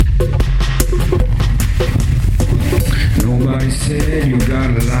said you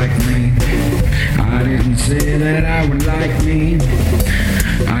gotta like me. I didn't say that I would like me.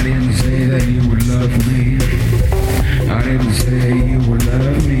 I didn't say that you would love me. I didn't say you would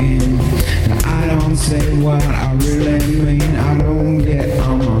love me. I don't say what I really mean. I don't get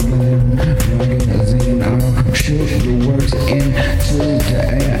on my magazine. I don't shoot the words into the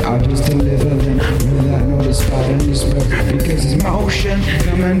air. I just deliver them without no spot in the spirit. Because it's motion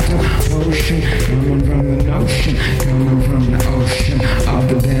coming to ocean, coming from the notion, coming from the ocean of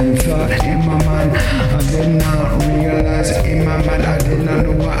the damn thought in my mind. I did not realize in my mind. I did not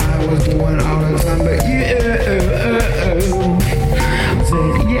know what I was doing all the time. But I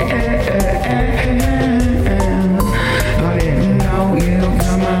said I didn't know you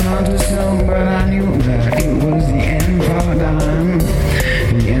coming on too soon, but I knew that it was the end for time.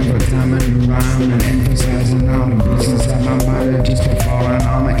 The end for time and rhyme and emphasizing all the beats inside my body, just to falling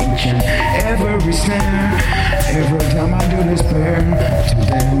on each and every snare. Every time I do this prayer, too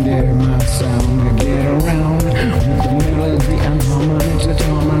damn dear my sound to get around with the melody and harmony to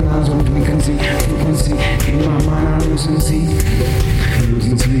harmonize what we can see. Frequency in my mind, I losing sleep,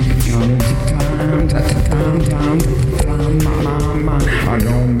 losing time, I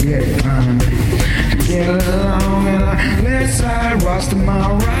don't get time to get along, and I let side rust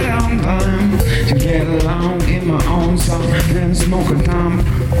my right on time to get along in my own song and smoke a time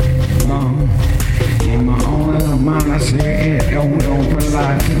long. In my own little mind, I say it don't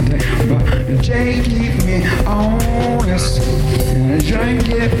rely today, but the J keep me honest, and the J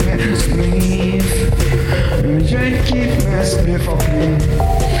keep me sleep, and the J keep me spiffle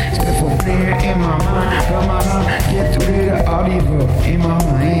clear in my mind. From my mind, get rid of all evil in my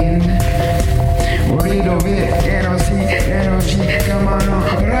mind. Rid of it, energy, come on,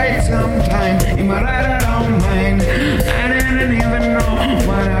 right sometime in my right on mind. I didn't even know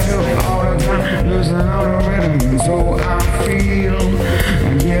what I do all the time, losing all the rhythm, so I feel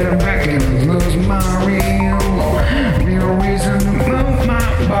I get back and lose my real reason to move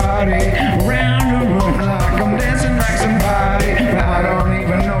my body around the room like I'm dancing like some